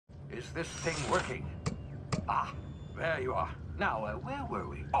Is this thing working? Ah, there you are. Now, where were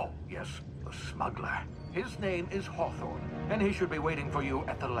we? Oh, yes, the smuggler. His name is Hawthorne, and he should be waiting for you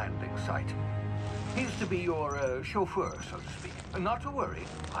at the landing site. He's to be your chauffeur, so to speak. Not to worry,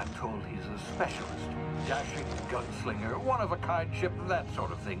 I'm told he's a specialist. Dashing gunslinger, one-of-a-kind ship, that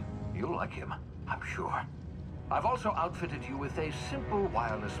sort of thing. You'll like him, I'm sure. I've also outfitted you with a simple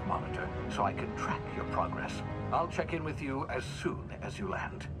wireless monitor, so I can track your progress. I'll check in with you as soon as you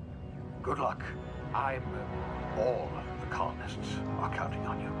land. Good luck. All the colonists are counting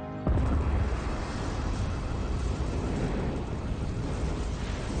on you.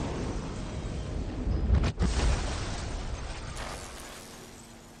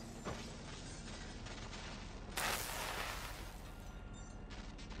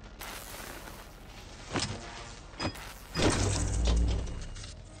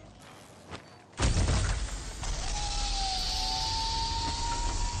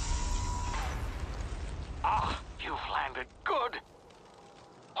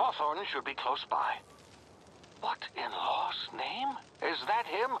 Hawthorne should be close by. What in law's name? Is that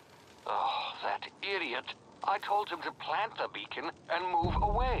him? Oh, that idiot. I told him to plant the beacon and move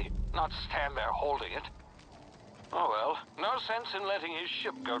away, not stand there holding it. Oh well, no sense in letting his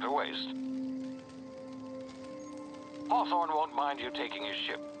ship go to waste. Hawthorne won't mind you taking his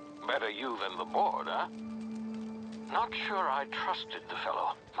ship. Better you than the board, huh? Not sure I trusted the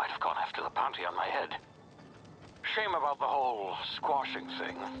fellow. Might have gone after the bounty on my head. Shame about the whole squashing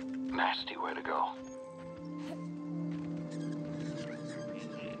thing. Nasty way to go.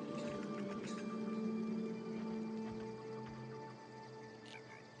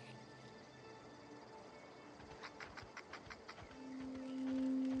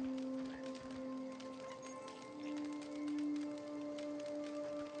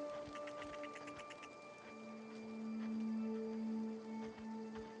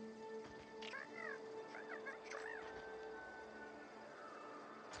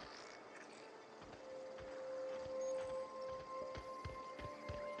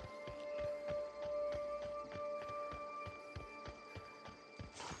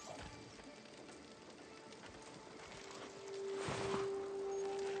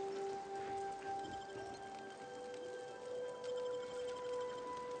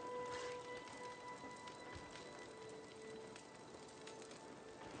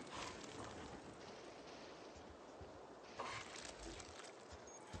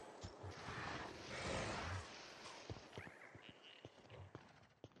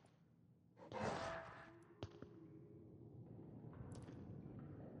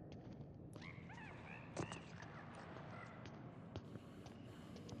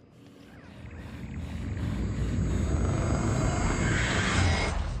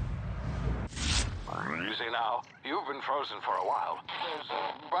 Now, you've been frozen for a while.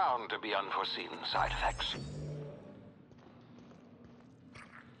 There's bound to be unforeseen side effects.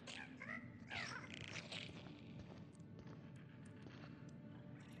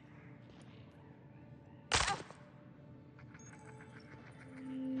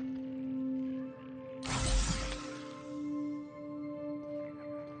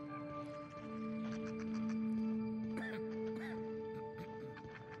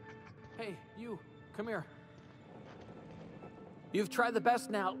 Hey, you, come here. You've tried the best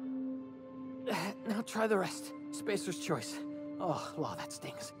now. Now try the rest. Spacer's choice. Oh, law, that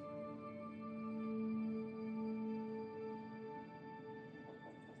stings.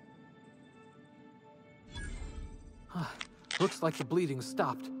 Looks like the bleeding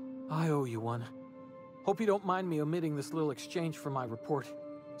stopped. I owe you one. Hope you don't mind me omitting this little exchange from my report.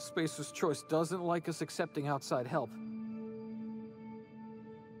 Spacer's choice doesn't like us accepting outside help.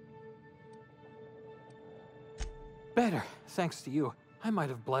 Better, thanks to you. I might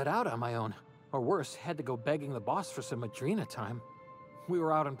have bled out on my own. Or worse, had to go begging the boss for some Adrena time. We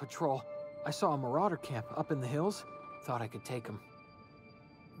were out on patrol. I saw a marauder camp up in the hills. Thought I could take him.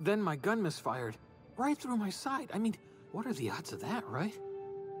 Then my gun misfired. Right through my side. I mean, what are the odds of that, right?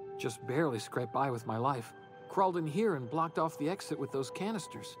 Just barely scraped by with my life. Crawled in here and blocked off the exit with those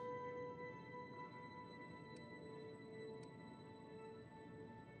canisters.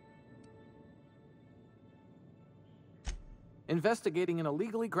 Investigating an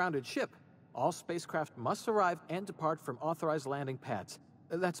illegally grounded ship. All spacecraft must arrive and depart from authorized landing pads.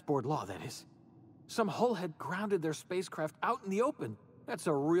 That's board law, that is. Some hullhead grounded their spacecraft out in the open. That's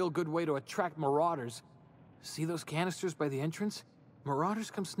a real good way to attract marauders. See those canisters by the entrance?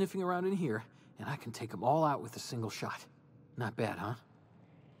 Marauders come sniffing around in here, and I can take them all out with a single shot. Not bad, huh?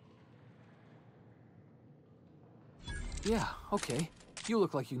 Yeah, okay. You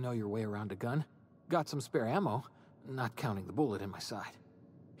look like you know your way around a gun. Got some spare ammo. Not counting the bullet in my side.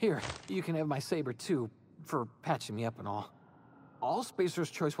 Here, you can have my saber too, for patching me up and all. All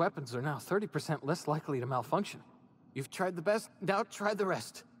Spacer's Choice weapons are now 30% less likely to malfunction. You've tried the best, now try the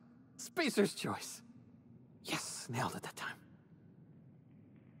rest. Spacer's Choice. Yes, nailed it that time.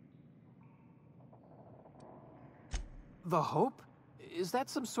 The Hope? Is that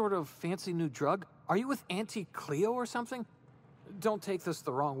some sort of fancy new drug? Are you with Auntie Cleo or something? Don't take this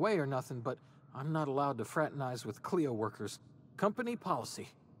the wrong way or nothing, but I'm not allowed to fraternize with Cleo workers. Company policy.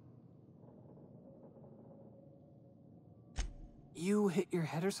 You hit your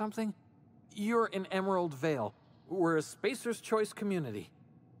head or something? You're in Emerald Vale. We're a Spacer's Choice community.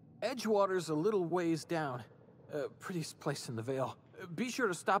 Edgewater's a little ways down. Prettiest place in the Vale. Be sure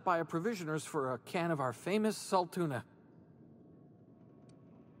to stop by a provisioner's for a can of our famous salt tuna.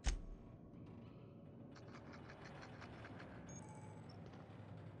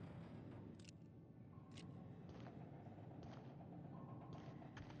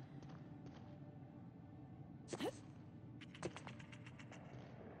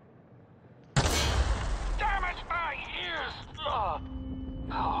 Damn it, my ears!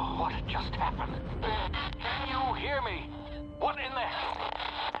 Oh, what just happened? Can you hear me? What in the hell?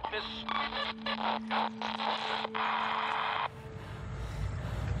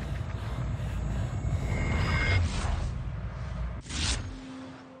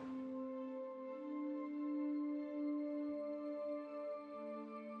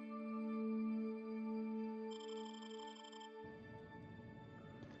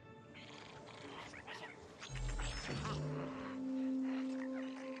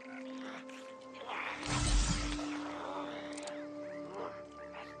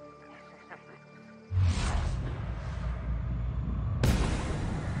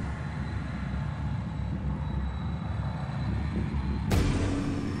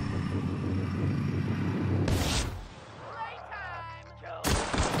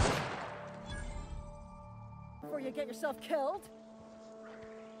 Before you get yourself killed.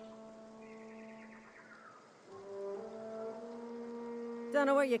 Don't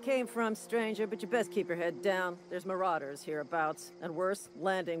know where you came from, stranger, but you best keep your head down. There's marauders hereabouts, and worse,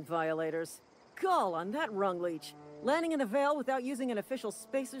 landing violators. Gall on that rung leech. Landing in the Vale without using an official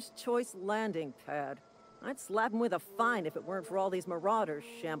Spacer's Choice landing pad. I'd slap him with a fine if it weren't for all these marauders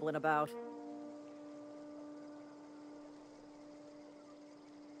shambling about.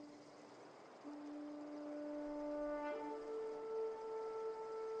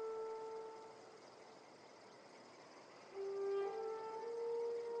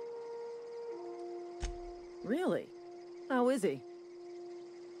 Really? How is he?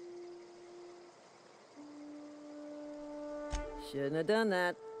 Shouldn't have done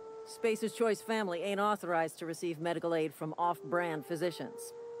that. Spacer's Choice family ain't authorized to receive medical aid from off-brand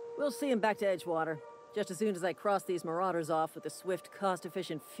physicians. We'll see him back to Edgewater, just as soon as I cross these marauders off with the swift,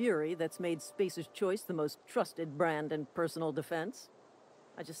 cost-efficient fury that's made Spacer's Choice the most trusted brand in personal defense.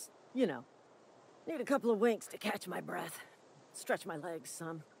 I just, you know, need a couple of winks to catch my breath. Stretch my legs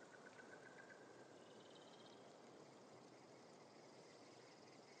some.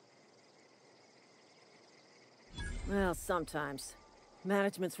 Well, sometimes.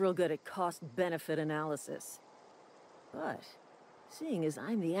 Management's real good at cost-benefit analysis. But, seeing as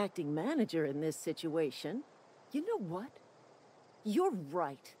I'm the acting manager in this situation, you know what? You're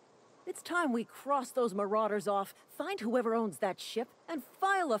right. It's time we cross those marauders off, find whoever owns that ship, and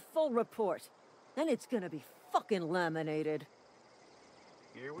file a full report. Then it's gonna be fucking laminated.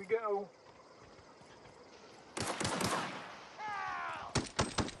 Here we go.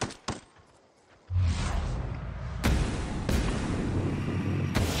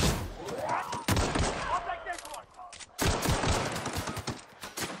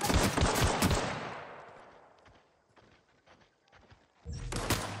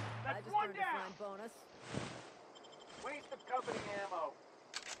 Bonus. Waste of company ammo.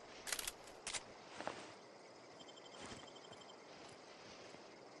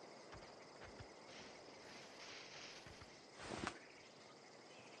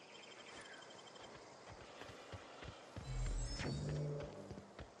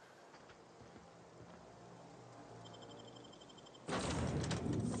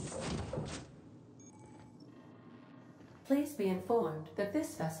 Please be informed that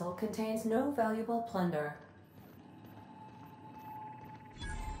this vessel contains no valuable plunder.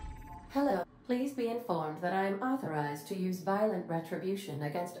 Hello. Please be informed that I am authorized to use violent retribution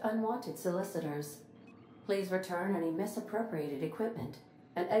against unwanted solicitors. Please return any misappropriated equipment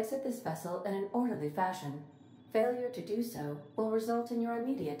and exit this vessel in an orderly fashion. Failure to do so will result in your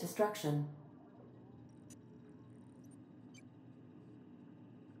immediate destruction.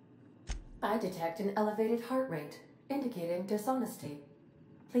 I detect an elevated heart rate, indicating dishonesty.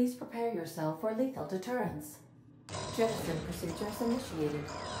 Please prepare yourself for lethal deterrence. Jettison procedures initiated.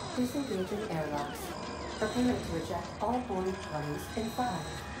 Disengaging airlocks. Preparing to eject all boarding parties in 5,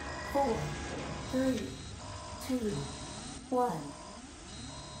 4, 3, 2, 1.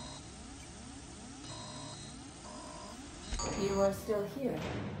 You are still here.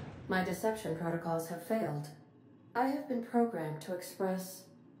 My deception protocols have failed. I have been programmed to express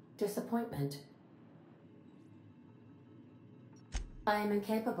disappointment. I am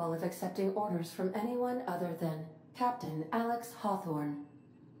incapable of accepting orders from anyone other than Captain Alex Hawthorne.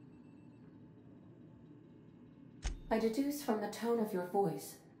 I deduce from the tone of your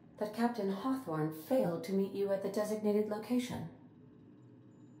voice that Captain Hawthorne failed to meet you at the designated location.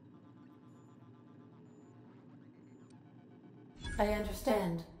 I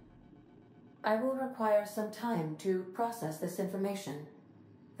understand. I will require some time to process this information.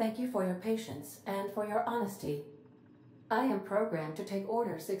 Thank you for your patience and for your honesty. I am programmed to take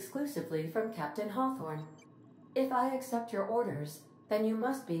orders exclusively from Captain Hawthorne. If I accept your orders, then you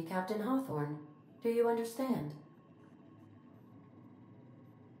must be Captain Hawthorne. Do you understand?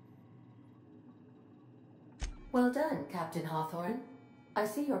 Well done, Captain Hawthorne. I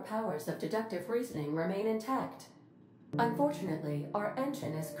see your powers of deductive reasoning remain intact. Unfortunately, our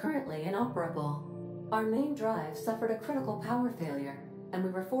engine is currently inoperable. Our main drive suffered a critical power failure, and we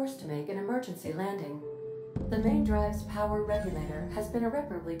were forced to make an emergency landing. The main drive's power regulator has been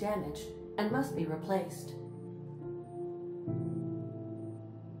irreparably damaged and must be replaced.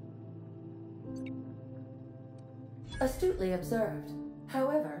 Astutely observed.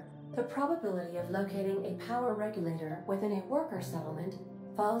 However, the probability of locating a power regulator within a worker settlement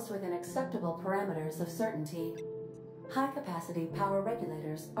falls within acceptable parameters of certainty. High-capacity power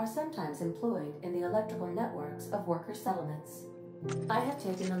regulators are sometimes employed in the electrical networks of worker settlements. I have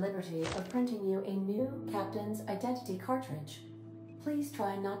taken the liberty of printing you a new Captain's Identity cartridge. Please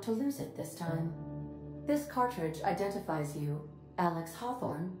try not to lose it this time. This cartridge identifies you, Alex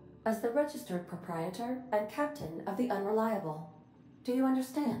Hawthorne, as the registered proprietor and captain of the Unreliable. Do you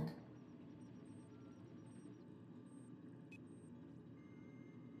understand?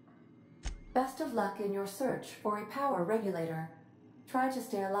 Best of luck in your search for a power regulator. Try to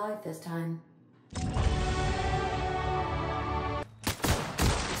stay alive this time.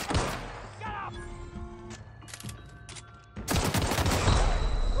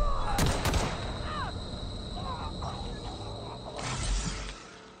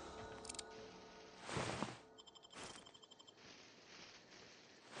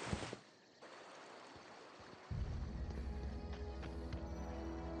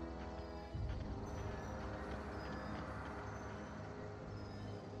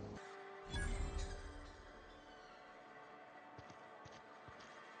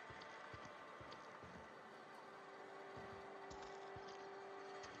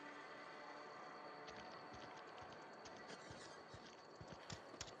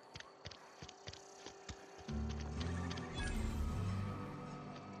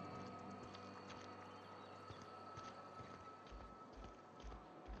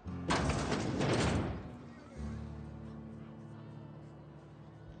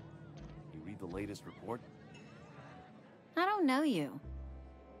 The latest report? I don't know you.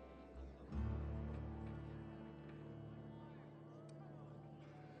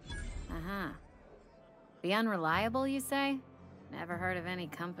 Uh-huh. The Unreliable, you say? Never heard of any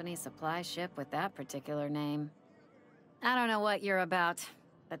company supply ship with that particular name. I don't know what you're about,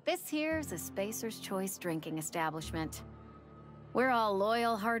 but this here's a Spacer's Choice drinking establishment. We're all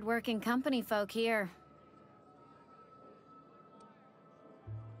loyal, hard-working company folk here.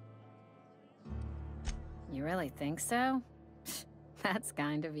 You really think so? That's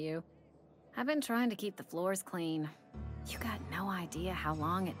kind of you. I've been trying to keep the floors clean. You got no idea how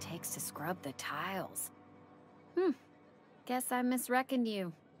long it takes to scrub the tiles. Guess I misreckoned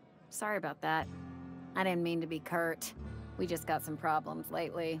you. Sorry about that. I didn't mean to be curt. We just got some problems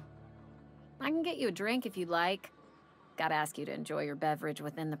lately. I can get you a drink if you'd like. Gotta ask you to enjoy your beverage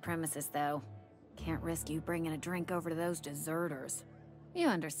within the premises, though. Can't risk you bringing a drink over to those deserters. You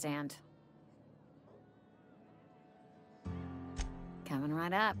understand. Coming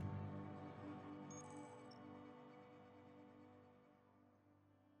right up.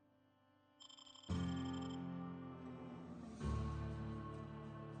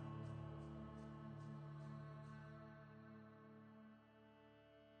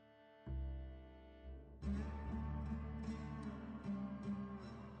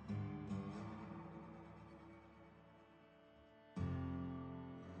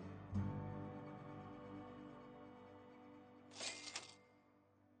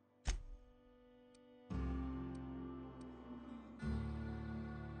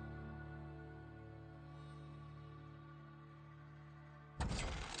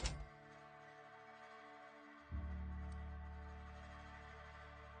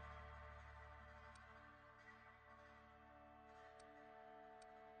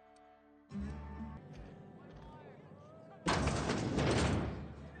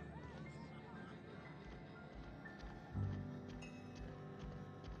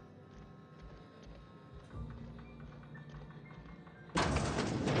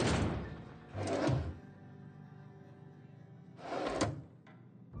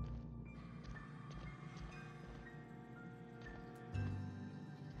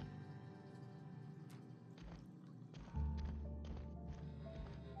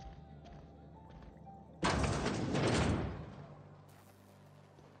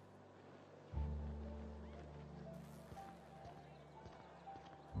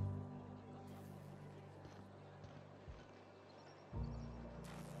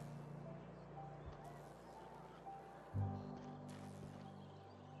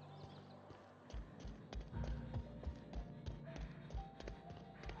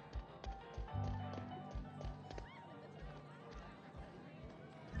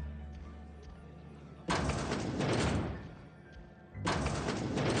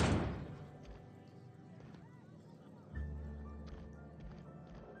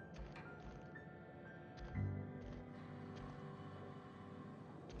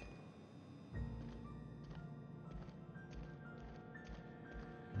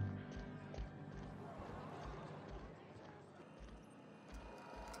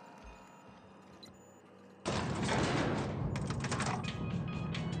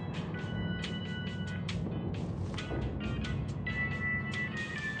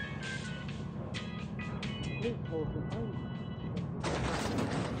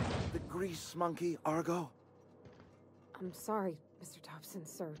 The grease monkey, Argo? I'm sorry, Mr. Thompson,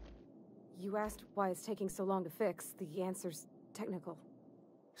 sir. You asked why it's taking so long to fix. The answer's technical.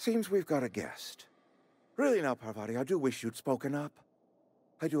 Seems we've got a guest. Really now, Parvati, I do wish you'd spoken up.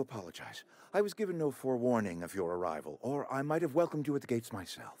 I do apologize. I was given no forewarning of your arrival, or I might have welcomed you at the gates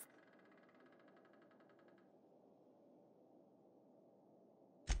myself.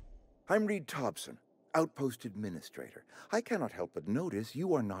 I'm Reed Thompson, Outpost Administrator. I cannot help but notice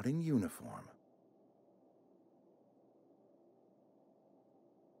you are not in uniform.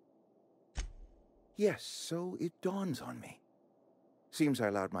 Yes, so it dawns on me. Seems I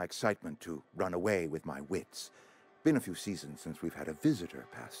allowed my excitement to run away with my wits. Been a few seasons since we've had a visitor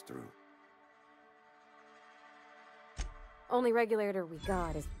pass through. Only regulator we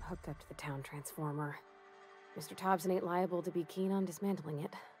got is hooked up to the town transformer. Mr. Thompson ain't liable to be keen on dismantling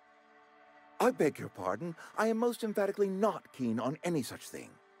it. I beg your pardon. I am most emphatically not keen on any such thing.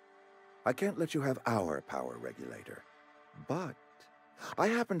 I can't let you have our power regulator. But I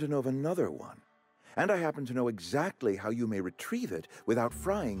happen to know of another one. And I happen to know exactly how you may retrieve it without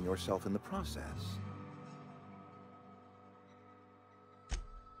frying yourself in the process.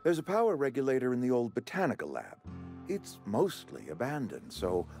 There's a power regulator in the old botanical lab. It's mostly abandoned,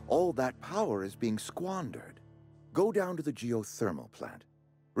 so all that power is being squandered. Go down to the geothermal plant.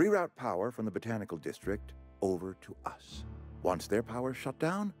 Reroute power from the botanical district over to us. Once their power's shut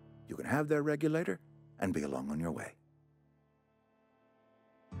down, you can have their regulator and be along on your way.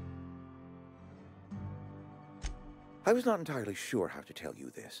 I was not entirely sure how to tell you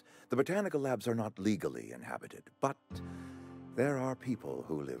this. The botanical labs are not legally inhabited, but there are people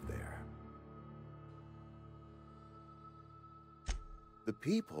who live there. The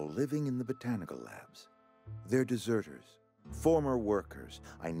people living in the botanical labs, they're deserters, former workers.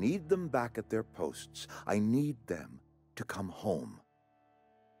 I need them back at their posts. I need them to come home.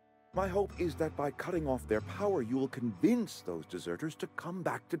 My hope is that by cutting off their power, you will convince those deserters to come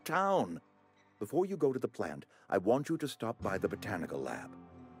back to town. Before you go to the plant, I want you to stop by the botanical lab.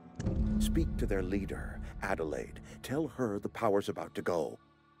 Speak to their leader, Adelaide. Tell her the power's about to go,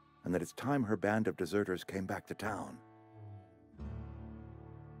 and that it's time her band of deserters came back to town.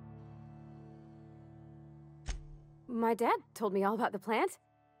 My dad told me all about the plant.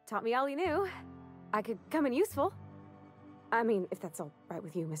 Taught me all he knew. I could come in useful. I mean, if that's all right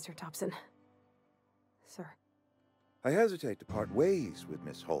with you, Mr. Thompson. Sir. I hesitate to part ways with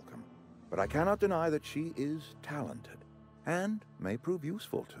Miss Holcomb, but I cannot deny that she is talented and may prove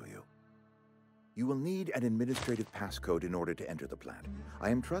useful to you. You will need an administrative passcode in order to enter the plant. I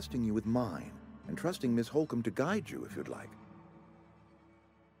am trusting you with mine, and trusting Miss Holcomb to guide you if you'd like.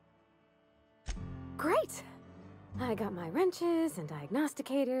 Great! I got my wrenches and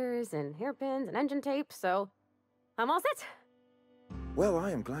diagnosticators and hairpins and engine tape, so I'm all set. Well,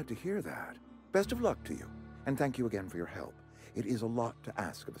 I am glad to hear that. Best of luck to you, and thank you again for your help. It is a lot to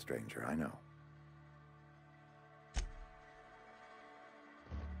ask of a stranger, I know.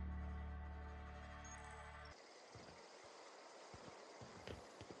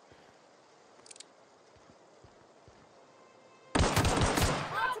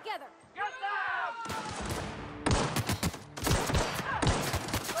 All together! Get